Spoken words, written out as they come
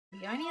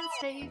Leonie and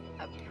Steve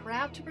are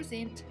proud to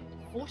present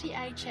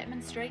 40A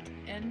Chapman Street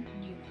in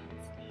Newlands.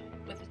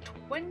 With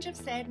a twinge of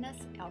sadness,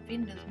 our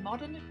vendor's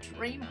modern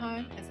dream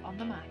home is on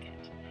the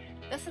market.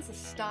 This is a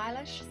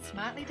stylish,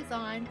 smartly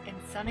designed and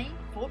sunny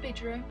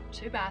 4-bedroom,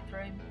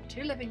 2-bathroom,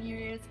 2 living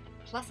areas,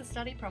 plus a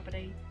study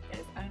property that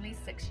is only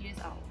 6 years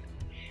old.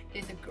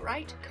 There's a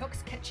great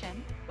cook's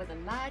kitchen with a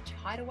large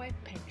hideaway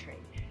pantry.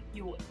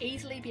 You will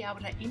easily be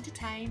able to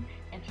entertain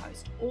and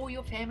host all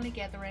your family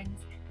gatherings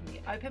in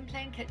the open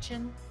plan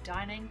kitchen,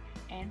 dining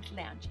and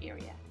lounge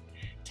area.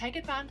 Take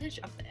advantage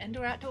of the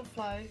indoor-outdoor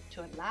flow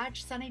to a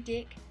large sunny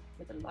deck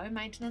with a low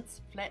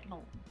maintenance flat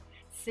lawn.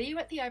 See you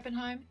at the open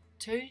home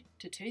 2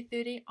 to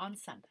 2:30 on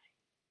Sunday.